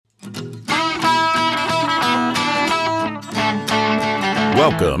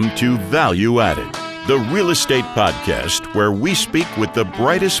Welcome to Value Added, the real estate podcast where we speak with the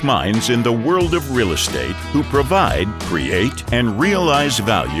brightest minds in the world of real estate who provide, create, and realize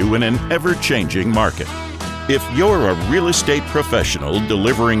value in an ever-changing market. If you're a real estate professional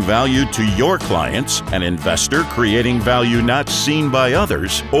delivering value to your clients, an investor creating value not seen by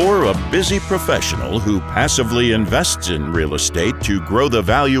others, or a busy professional who passively invests in real estate to grow the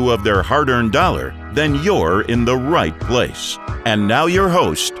value of their hard-earned dollar, then you're in the right place. And now your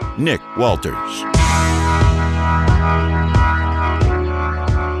host, Nick Walters.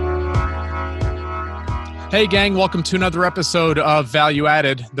 Hey gang, welcome to another episode of Value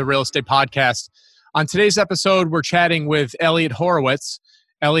Added, the real estate podcast. On today's episode, we're chatting with Elliot Horowitz.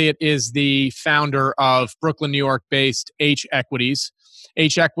 Elliot is the founder of Brooklyn, New York-based H Equities.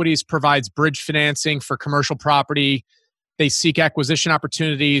 H Equities provides bridge financing for commercial property. They seek acquisition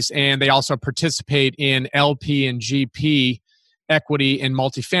opportunities, and they also participate in LP and GP equity in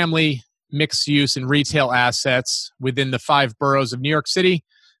multifamily, mixed use, and retail assets within the 5 boroughs of New York City,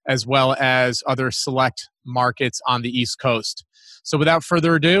 as well as other select markets on the East Coast. So without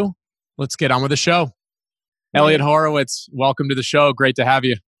further ado, let's get on with the show. Elliot Horowitz, welcome to the show. Great to have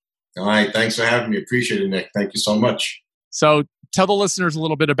you. All right. Thanks for having me. Appreciate it, Nick. Thank you so much. So tell the listeners a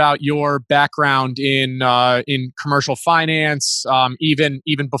little bit about your background in commercial finance, even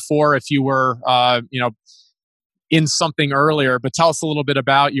before if you were in something earlier. But tell us a little bit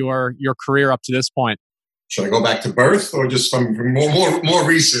about your career up to this point. Should I go back to birth or just from more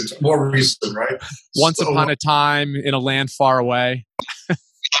recent, right? Once upon a time in a land far away.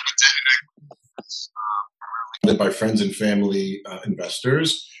 By friends and family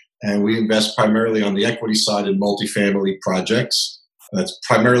investors, and we invest primarily on the equity side in multifamily projects. That's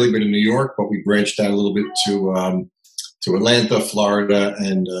primarily been in New York, but we branched out a little bit to Atlanta, Florida,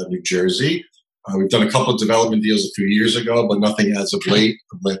 and New Jersey. We've done a couple of development deals a few years ago, but nothing as of late,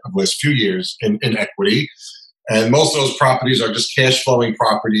 of the last few years in equity. And most of those properties are just cash flowing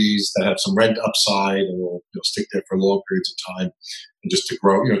properties that have some rent upside and will stick there for long periods of time, and just to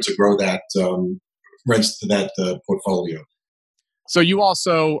grow that rents to that portfolio. So you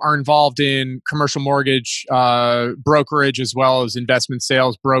also are involved in commercial mortgage brokerage as well as investment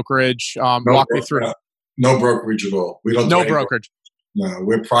sales brokerage. Walk me through. No brokerage at all. We don't. No brokerage. No,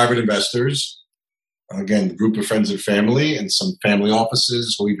 we're private investors. Again, a group of friends and family, and some family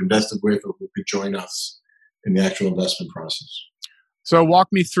offices who we've invested with or who could join us in the actual investment process. So walk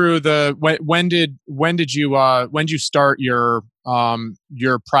me through when did you start your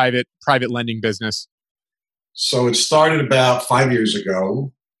private lending business? So it started about 5 years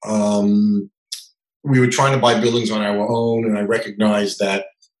ago. We were trying to buy buildings on our own, and I recognized that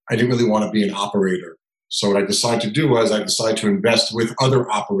I didn't really want to be an operator. So what I decided to do was to invest with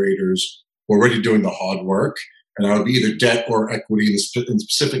other operators who were already doing the hard work, and I would be either debt or equity. And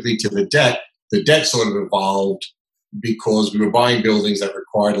specifically to the debt sort of evolved because we were buying buildings that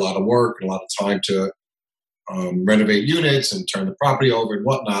required a lot of work and a lot of time to renovate units and turn the property over and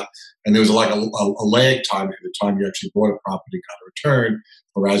whatnot. And there was like a lag time from the time you actually bought a property, got a return.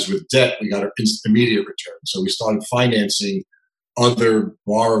 Whereas with debt, we got an immediate return. So we started financing other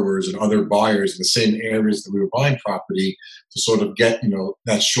borrowers and other buyers in the same areas that we were buying property to sort of get,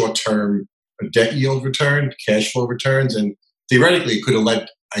 that short-term debt yield return, cash flow returns. And theoretically, it could have led,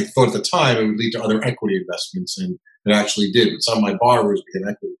 I thought at the time, it would lead to other equity investments. And it actually did. But some of my borrowers became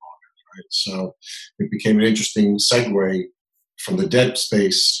equity borrowers, right? So it became an interesting segue from the debt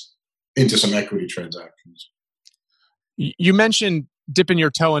space into some equity transactions. You mentioned dipping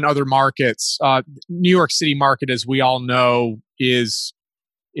your toe in other markets. New York City market, as we all know, it's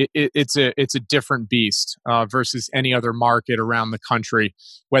a different beast versus any other market around the country.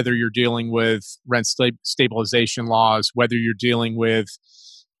 Whether you're dealing with rent stabilization laws, whether you're dealing with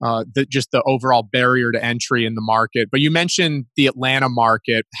just the overall barrier to entry in the market. But you mentioned the Atlanta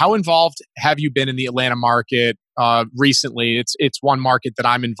market. How involved have you been in the Atlanta market recently? It's one market that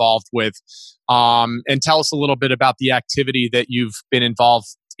I'm involved with. And tell us a little bit about the activity that you've been involved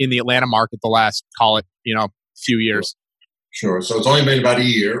in the Atlanta market the last, call it, few years. Sure. So it's only been about a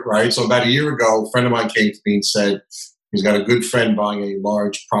year, right? So about a year ago, a friend of mine came to me and said he's got a good friend buying a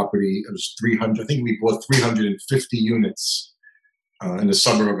large property. It was 300. I think we bought 350 units in the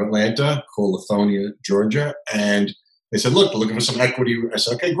suburb of Atlanta called Lithonia, Georgia. And they said, look, they're looking for some equity. I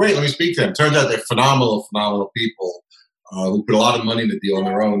said, okay, great. Let me speak to them. Turns out they're phenomenal people who put a lot of money in the deal on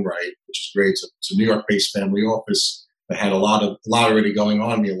their own, right? Which is great. It's a New York-based family office that had a lot already going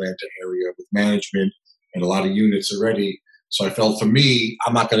on in the Atlanta area with management and a lot of units already. So I felt for me,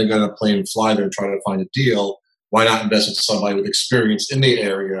 I'm not going to go on a plane and fly there and try to find a deal. Why not invest in somebody with experience in the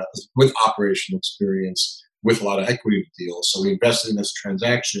area, with operational experience, with a lot of equity in the deal. So we invested in this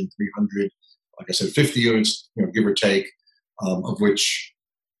transaction, 300, like I said, 50 units, give or take, of which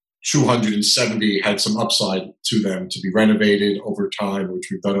 270 had some upside to them to be renovated over time, which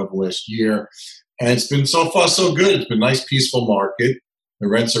we've done over the last year. And it's been so far so good. It's been a nice, peaceful market. The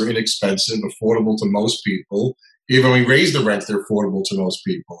rents are inexpensive, affordable to most people. Even when we raise the rents, they're affordable to most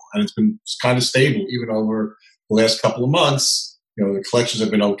people. And it's been kind of stable even over the last couple of months. The collections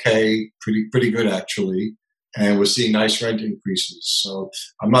have been okay, pretty good actually. And we're seeing nice rent increases. So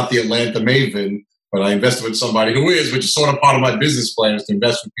I'm not the Atlanta maven, but I invested with somebody who is, which is sort of part of my business plan, is to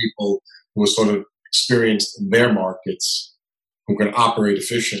invest with people who are sort of experienced in their markets, who can operate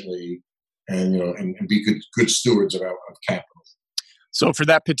efficiently and be good stewards of capital. So for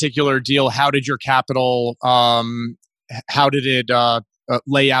that particular deal, how did your capital, how did it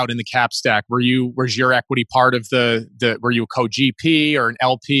lay out in the cap stack? Was your equity part of were you a co-GP or an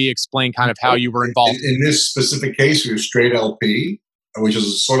LP? Explain kind of how you were involved. In this specific case, we were straight LP, which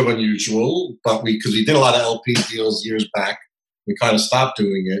is sort of unusual, but because we did a lot of LP deals years back, we kind of stopped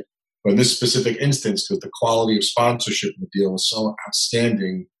doing it. But in this specific instance, because the quality of sponsorship in the deal was so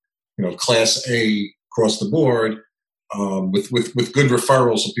outstanding, Class A across the board, with good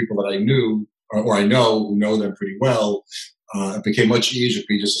referrals from people that I knew or I know who know them pretty well, it became much easier.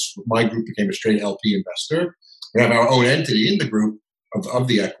 My group became a straight LP investor. We have our own entity in the group of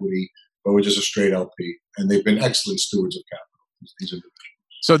the equity, but we're just a straight LP, and they've been excellent stewards of capital. These individuals.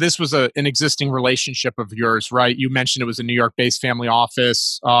 So this was an existing relationship of yours, right? You mentioned it was a New York-based family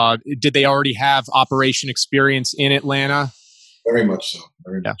office. Did they already have operation experience in Atlanta? Very much so.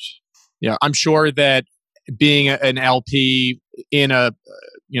 Very much. Yeah, I'm sure that being an LP in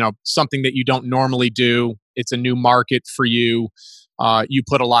something that you don't normally do, it's a new market for you. You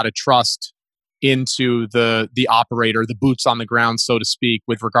put a lot of trust into the operator, the boots on the ground, so to speak,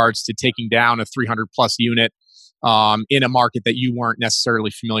 with regards to taking down a 300 plus unit in a market that you weren't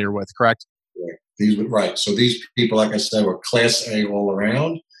necessarily familiar with, correct? Right. So these people, like I said, were Class A all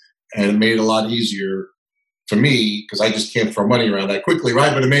around, and it made it a lot easier for me because I just can't throw money around that quickly,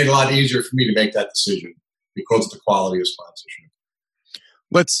 right? But it made it a lot easier for me to make that decision because of the quality of sponsorship.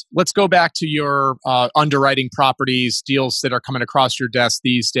 Let's go back to your underwriting properties, deals that are coming across your desk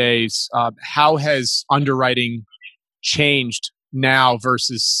these days. How has underwriting changed now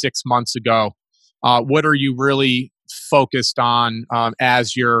versus 6 months ago? What are you really focused on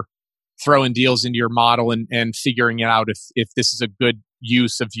as you're throwing deals into your model and figuring out if this is a good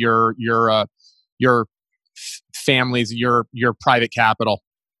use of your family's your private capital?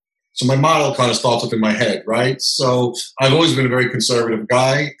 So my model kind of starts up in my head, right? So I've always been a very conservative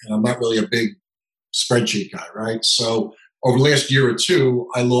guy, and I'm not really a big spreadsheet guy, right? So over the last year or two,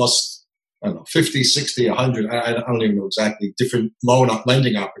 I lost, 50, 60, 100, I don't even know exactly, different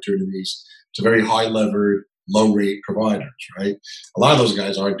lending opportunities to very high-levered, low-rate providers, right? A lot of those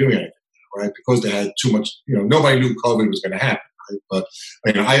guys aren't doing anything, right? Because they had too much, nobody knew COVID was going to happen, right? But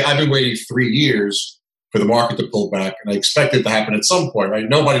I've been waiting 3 years for the market to pull back, and I expect it to happen at some point, right?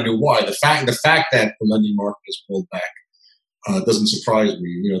 Nobody knew why. The fact that the lending market has pulled back doesn't surprise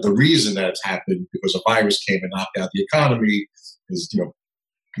me. The reason that it's happened because a virus came and knocked out the economy is,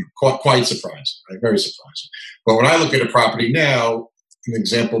 quite surprising, right? Very surprising. But when I look at a property now, an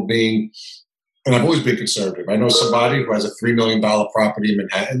example being, and I've always been conservative. I know somebody who has a $3 million property in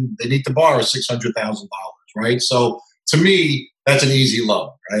Manhattan. They need to borrow $600,000, right? So to me, that's an easy loan,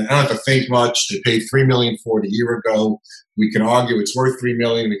 right? I don't have to think much. They paid $3 million for it a year ago. We can argue it's worth $3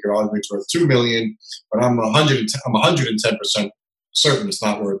 million. We can argue it's worth $2 million. But I'm 110% certain it's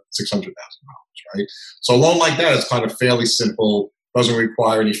not worth $600,000, right? So a loan like that is kind of fairly simple. Doesn't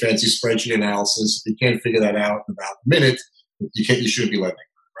require any fancy spreadsheet analysis. If you can't figure that out in about a minute, you shouldn't be lending,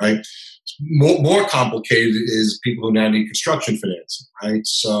 right? More complicated is people who now need construction financing, right?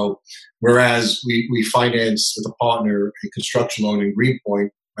 So whereas we financed with a partner a construction loan in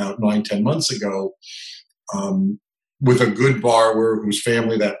Greenpoint about 9-10 months ago with a good borrower whose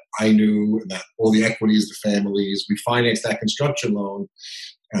family that I knew and that all the equities, the families, we financed that construction loan.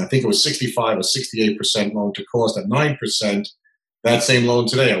 And I think it was 65 or 68% loan to cost at 9%. That same loan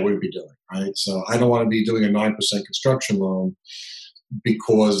today I wouldn't be doing, right? So I don't want to be doing a 9% construction loan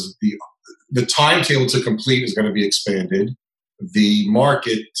because the timetable to complete is going to be expanded. The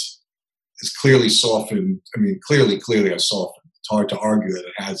market is clearly softened. Clearly has softened. It's hard to argue that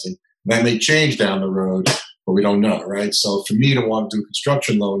it hasn't. That may change down the road, but we don't know, right? So for me to want to do a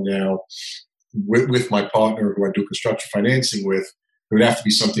construction loan now with my partner who I do construction financing with, it would have to be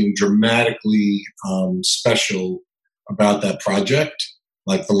something dramatically special about that project.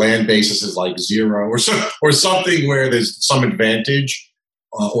 Like the land basis is like zero or something where there's some advantage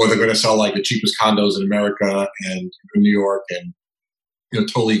or they're going to sell like the cheapest condos in America and in New York, and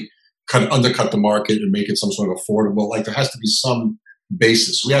totally undercut the market and make it some sort of affordable. Like there has to be some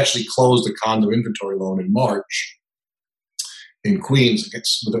basis. We actually closed a condo inventory loan in March in Queens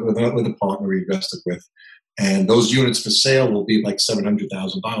with a partner we invested with. And those units for sale will be like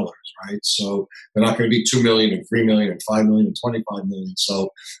 $700,000, right? So they're not going to be $2 million and $3 million and $5 million and $25 million. So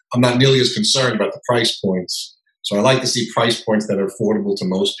I'm not nearly as concerned about the price points. So I like to see price points that are affordable to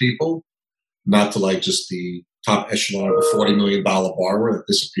most people, not to like just the top echelon of a $40 million borrower that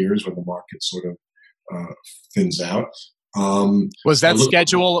disappears when the market sort of thins out. Was that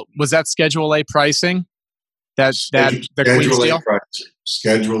Schedule A pricing? Schedule A pricing.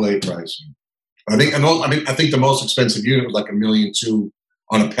 Schedule A pricing. I think the most expensive unit was like $1.2 million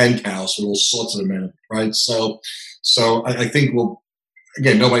on a penthouse with all sorts of amenities, right? So I think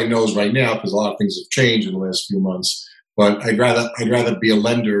again, nobody knows right now because a lot of things have changed in the last few months. But I'd rather be a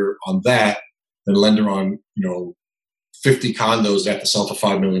lender on that than a lender on 50 condos that have to sell for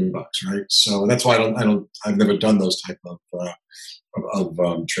 $5 million, right? So that's why I've never done those type of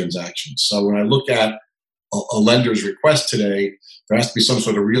transactions. So when I look at a lender's request today, there has to be some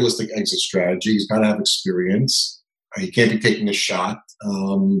sort of realistic exit strategy. He's got to have experience. He can't be taking a shot.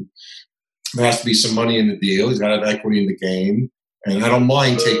 There has to be some money in the deal. He's got to have equity in the game. And I don't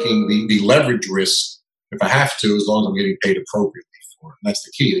mind taking the leverage risk if I have to, as long as I'm getting paid appropriately for it. And that's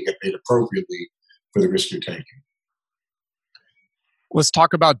the key, to get paid appropriately for the risk you're taking. Let's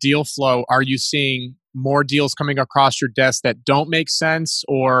talk about deal flow. Are you seeing more deals coming across your desk that don't make sense,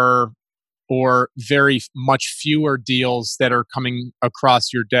 or very much fewer deals that are coming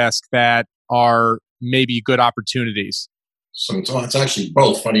across your desk that are maybe good opportunities? So it's actually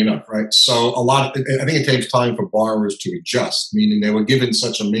both, funny enough, right? So I think it takes time for borrowers to adjust, meaning they were given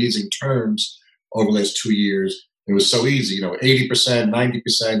such amazing terms over the last 2 years. It was so easy, 80%, 90%,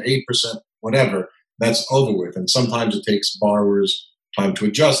 8%, whatever, that's over with. And sometimes it takes borrowers time to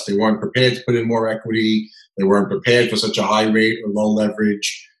adjust. They weren't prepared to put in more equity. They weren't prepared for such a high rate or low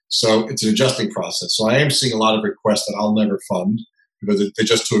leverage. So it's an adjusting process. So I am seeing a lot of requests that I'll never fund because they're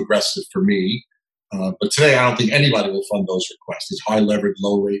just too aggressive for me. But today, I don't think anybody will fund those requests. These high leverage,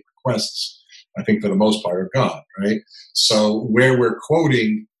 low rate requests, I think for the most part, are gone, right? So where we're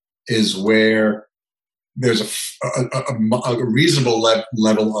quoting is where there's a reasonable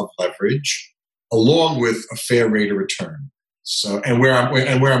level of leverage along with a fair rate of return. So and where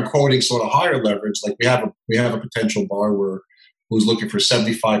I'm quoting sort of higher leverage, like we have a potential borrower who's looking for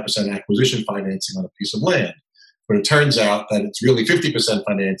 75% acquisition financing on a piece of land. But it turns out that it's really 50%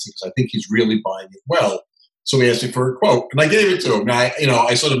 financing because I think he's really buying it well. So he asked me for a quote, and I gave it to him. Now,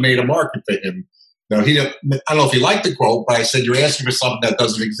 I sort of made a market for him. Now, I don't know if he liked the quote, but I said, you're asking for something that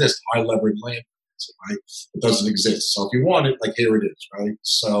doesn't exist, high leverage land, right? It doesn't exist. So if you want it, like, here it is, right?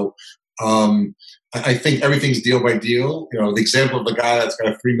 So I think everything's deal by deal. The example of the guy that's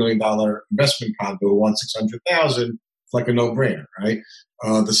got a $3 million investment condo who wants $600,000, it's like a no-brainer, right?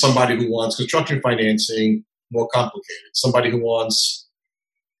 There's somebody who wants construction financing, more complicated. Somebody who wants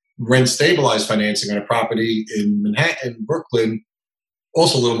rent stabilized financing on a property in Manhattan, Brooklyn,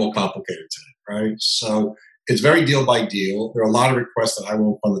 also a little more complicated today, right? So it's very deal by deal. There are a lot of requests that I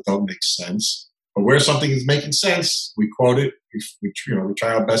won't fund that don't make sense. But where something is making sense, we quote it. We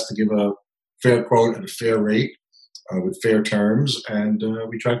try our best to give a fair quote at a fair rate with fair terms, and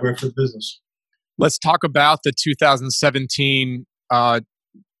we try to work for the business. Let's talk about the 2017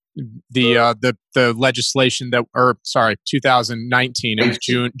 the legislation 2019. It was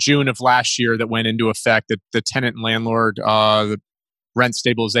June of last year that went into effect. The tenant and landlord the rent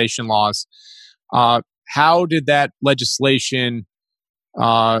stabilization laws. How did that legislation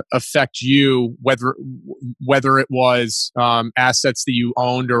affect you? Whether it was assets that you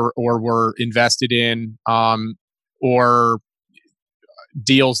owned or were invested in, or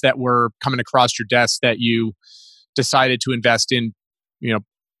deals that were coming across your desk that you decided to invest in,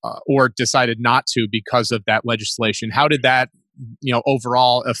 or decided not to because of that legislation. How did that,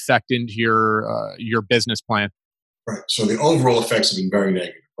 overall affect into your business plan? Right. So the overall effects have been very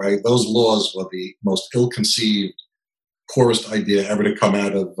negative, right? Those laws were the most ill-conceived, poorest idea ever to come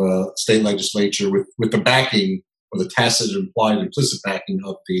out of state legislature with the backing or the tacit, implied, implicit backing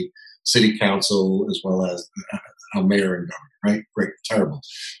of the city council as well as our mayor and governor, right? Great, terrible.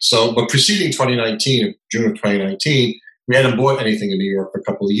 So, but preceding 2019, June of 2019, we hadn't bought anything in New York for a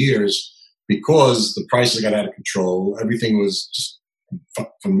couple of years because the prices got out of control. Everything was just,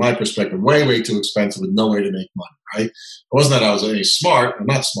 from my perspective, way, way too expensive with no way to make money, right? It wasn't that I was any smart. I'm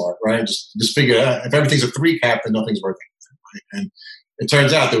not smart, right? Just figure if everything's a 3 cap, then nothing's worth anything, right? And it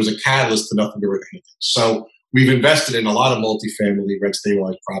turns out there was a catalyst to nothing to worth anything. So we've invested in a lot of multifamily rent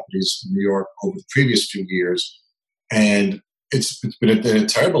stabilized properties in New York over the previous few years, and it's been a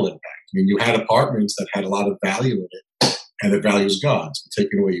terrible impact. I mean, you had apartments that had a lot of value in it, and the value is gone. It's been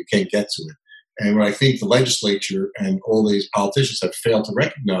taken away. You can't get to it. And what I think the legislature and all these politicians have failed to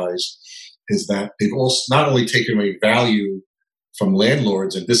recognize is that they've also not only taken away value from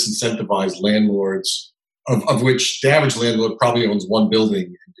landlords and disincentivized landlords, of which the average landlord probably owns one building in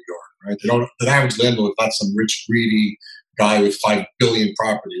New York, right? They don't. The average landlord is not some rich, greedy guy with 5 billion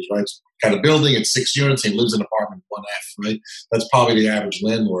properties, right? So got a building at 6 units, and he lives in apartment 1F, right? That's probably the average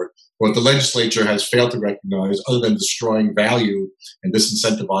landlord. What the legislature has failed to recognize, other than destroying value and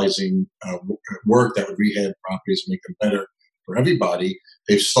disincentivizing work that would rehab properties and make them better for everybody,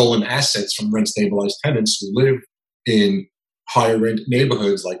 they've stolen assets from rent-stabilized tenants who live in higher rent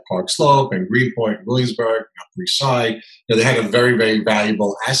neighborhoods like Park Slope and Greenpoint, Williamsburg, Upper East Side. They had a very, very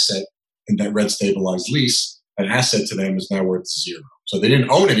valuable asset in that rent-stabilized lease. An asset to them is now worth zero. So they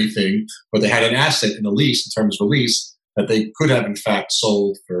didn't own anything, but they had an asset in the lease, in terms of a lease, that they could have in fact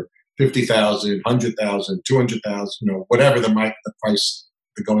sold for $50,000, $100,000, $200,000, whatever the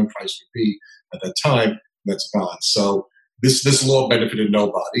going price would be at that time. That's gone. So this law benefited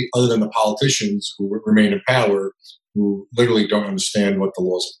nobody other than the politicians who remain in power, who literally don't understand what the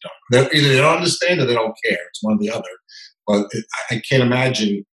laws have done. Either they don't understand or they don't care. It's one or the other. But I can't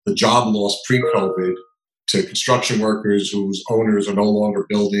imagine the job loss pre-COVID to construction workers whose owners are no longer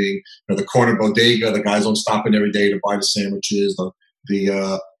building, the corner bodega, the guys don't stop in every day to buy the sandwiches,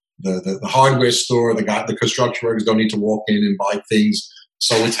 the hardware store, the construction workers don't need to walk in and buy things.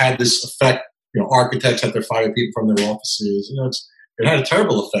 So it's had this effect. Architects have to fire people from their offices. It had a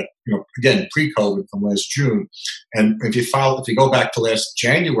terrible effect. Again, pre-COVID from last June. And if you go back to last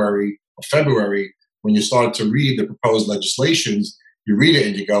January or February, when you started to read the proposed legislations, you read it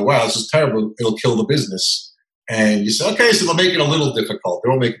and you go, "Wow, this is terrible. It'll kill the business." And you say, "Okay, so they'll make it a little difficult.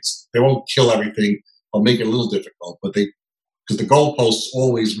 They won't kill everything. They'll make it a little difficult." But because the goalposts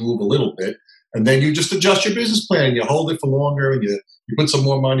always move a little bit, and then you just adjust your business plan. You hold it for longer, and you put some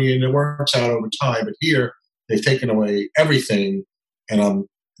more money in. It works out over time. But here, they've taken away everything, and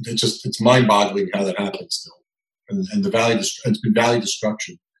it's mind-boggling how that happens still. And it's been value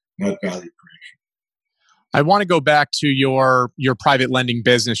destruction, not value creation. I want to go back to your private lending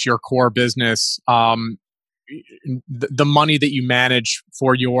business, your core business. The money that you manage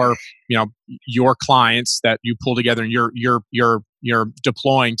for your clients that you pull together and you're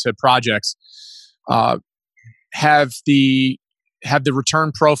deploying to projects, have the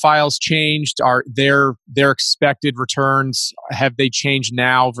return profiles changed? Are their expected returns, have they changed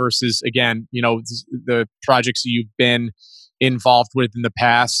now versus, again, the projects that you've been involved with in the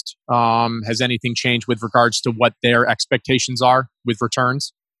past? Has anything changed with regards to what their expectations are with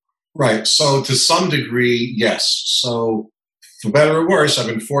returns? Right. So to some degree, yes. So for better or worse, I've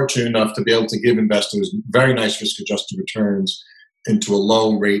been fortunate enough to be able to give investors very nice risk-adjusted returns into a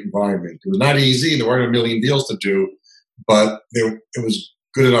low-rate environment. It was not easy. There weren't a million deals to do, but it was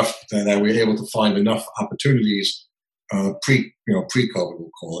good enough that we were able to find enough opportunities pre-COVID, we'll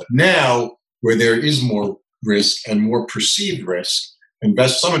call it. Now, where there is more risk and more perceived risk,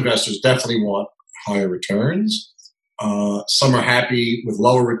 some investors definitely want higher returns. Some are happy with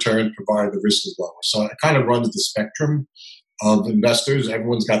lower returns provided the risk is lower. So it kind of runs the spectrum of investors.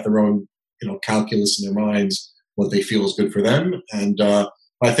 Everyone's got their own, calculus in their minds, what they feel is good for them. And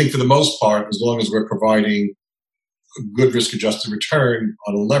I think for the most part, as long as we're providing a good risk-adjusted return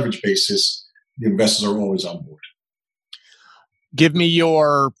on a leverage basis, the investors are always on board. Give me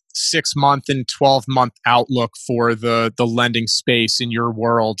your 6-month and 12-month outlook for the lending space in your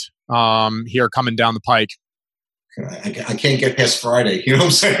world here coming down the pike. I can't get past Friday. You know what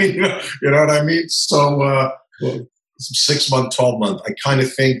I'm saying? You know what I mean? So 6-month, 12-month. I kind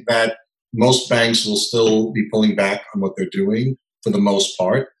of think that most banks will still be pulling back on what they're doing for the most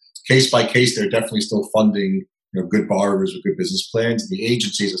part. Case by case, they're definitely still funding good borrowers with good business plans. The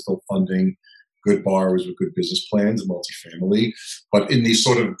agencies are still funding good borrowers with good business plans, multifamily. But in the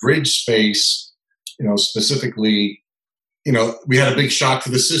sort of bridge space, specifically, we had a big shock to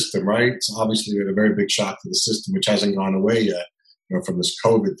the system, right? So obviously, we had a very big shock to the system, which hasn't gone away yet, from this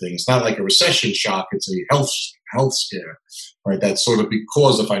COVID thing. It's not like a recession shock; it's a health scare, right? That's sort of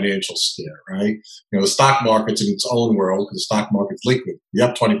because of financial scare, right? The stock market's in its own world because the stock market's liquid. You're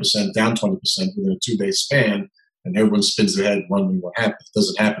up 20%, down 20% within a 2-day span, and everyone spins their head wondering what happened. It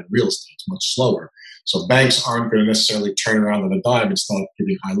doesn't happen in real estate; it's much slower. So banks aren't going to necessarily turn around on a dime and start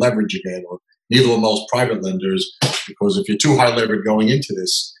giving high leverage again, or neither will most private lenders, because if you're too high levered going into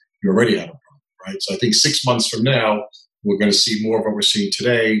this, you already have a problem, right? So I think 6 months from now, we're going to see more of what we're seeing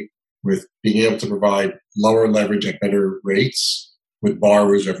today with being able to provide lower leverage at better rates with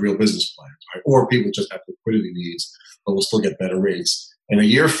borrowers who have real business plans, right? Or people just have liquidity needs, but will still get better rates. And a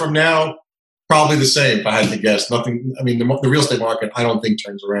year from now, probably the same, if I had to guess. Nothing. I mean, the real estate market, I don't think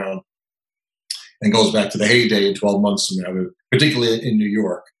turns around and goes back to the heyday in 12 months from now, particularly in New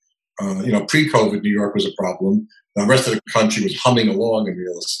York. Pre-COVID, New York was a problem. The rest of the country was humming along in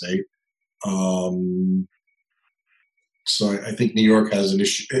real estate. So I think New York has an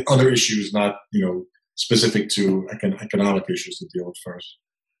issue, other issues, not specific to economic issues to deal with first.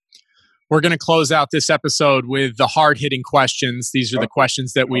 We're going to close out this episode with the hard-hitting questions. These are the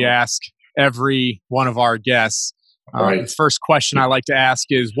questions that we ask every one of our guests. Right. The first question I like to ask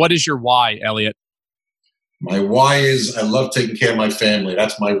is, what is your why, Elliot? My why is I love taking care of my family.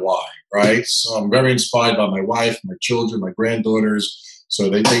 That's my why, right? So I'm very inspired by my wife, my children, my granddaughters. So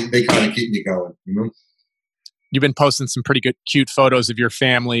they kind of keep me going. You've been posting some pretty good, cute photos of your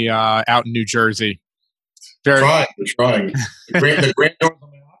family out in New Jersey. We're trying. The granddaughters are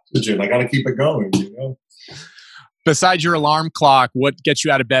my oxygen. I got to keep it going, Besides your alarm clock, what gets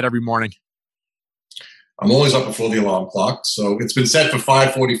you out of bed every morning? I'm always up before the alarm clock. So it's been set for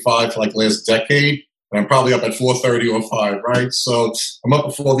 5:45 for like last decade. And I'm probably up at 4:30 or 5, right? So I'm up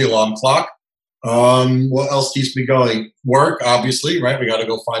before the alarm clock. What else keeps me going? Work, obviously, right? We got to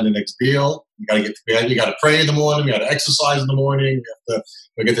go find the next deal. You got to get to bed. You got to pray in the morning. You got to exercise in the morning. You have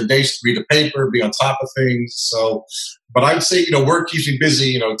to get the day, read the paper, be on top of things. So, but I'd say, work keeps me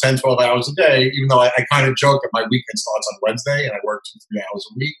busy, 10, 12 hours a day, even though I kind of joke that my weekend starts on Wednesday and I work 2-3 hours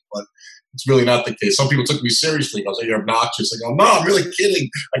a week, but it's really not the case. Some people took me seriously. I was like, you're obnoxious. I go, no, I'm really kidding.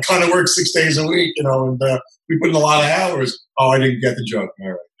 I kind of work 6 days a week, and we put in a lot of hours. Oh, I didn't get the joke. All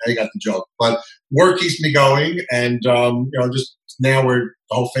right, now you got the joke. But work keeps me going, and just now the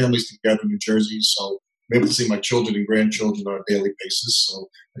whole family's together in New Jersey, so I'm able to see my children and grandchildren on a daily basis. So,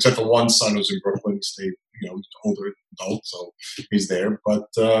 except for one son who's in Brooklyn, he stayed, he's an older adult, so he's there. But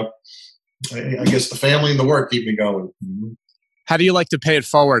I guess the family and the work keep me going. Mm-hmm. How do you like to pay it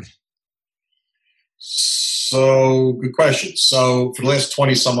forward? So, good question. So, for the last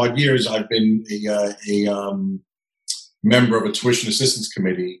 20 some odd years, I've been a member of a tuition assistance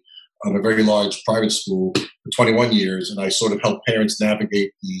committee of a very large private school for 21 years, and I sort of help parents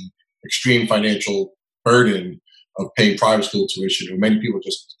navigate the extreme financial burden of paying private school tuition, who many people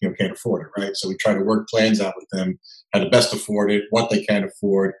just can't afford it, right? So we try to work plans out with them, how to best afford it, what they can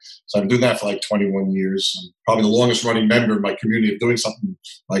afford. So I've been doing that for like 21 years. I'm probably the longest running member of my community of doing something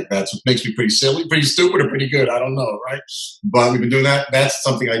like that. So it makes me pretty silly, pretty stupid, or pretty good. I don't know, right? But we've been doing that. That's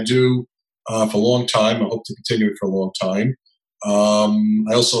something I do for a long time. I hope to continue it for a long time.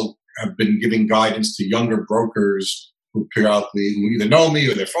 I also have been giving guidance to younger brokers who periodically, who either know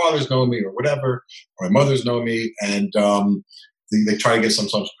me or their fathers know me or whatever, or my mothers know me, and they try to get some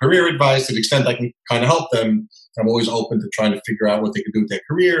career advice. To the extent I can kind of help them, I'm always open to trying to figure out what they can do with their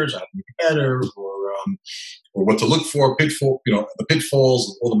careers, how to make it better, or what to look for, the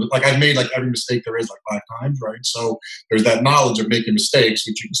pitfalls. Like I've made like every mistake there is like 5 times, right? So there's that knowledge of making mistakes,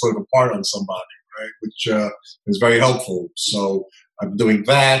 which you can sort of impart on somebody, right? Which is very helpful. So I'm doing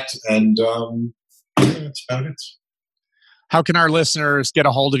that, and that's about it. How can our listeners get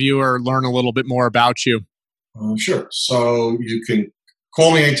a hold of you or learn a little bit more about you? Sure. So you can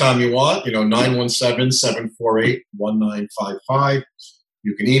call me anytime you want, 917-748-1955.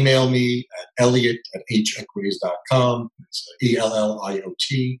 You can email me at elliot@hequities.com. It's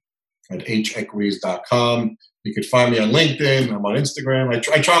ELLIOT@hequities.com. You can find me on LinkedIn. I'm on Instagram. I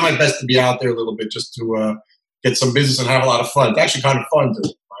try my best to be out there a little bit just to get some business and have a lot of fun. It's actually kind of fun to do,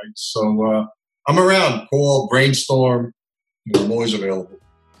 right? So I'm around. Call, brainstorm. I'm always available.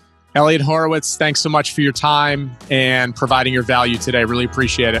 Elliot Horowitz, thanks so much for your time and providing your value today. Really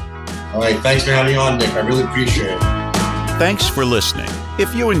appreciate it. All right. Thanks for having me on, Nick. I really appreciate it. Thanks for listening.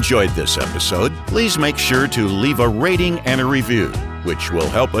 If you enjoyed this episode, please make sure to leave a rating and a review, which will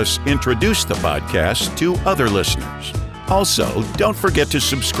help us introduce the podcast to other listeners. Also, don't forget to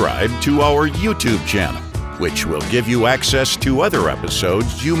subscribe to our YouTube channel, which will give you access to other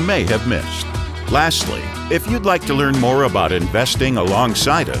episodes you may have missed. Lastly, if you'd like to learn more about investing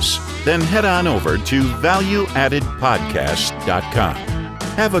alongside us, then head on over to valueaddedpodcast.com.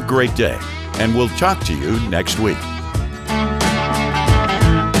 Have a great day, and we'll talk to you next week.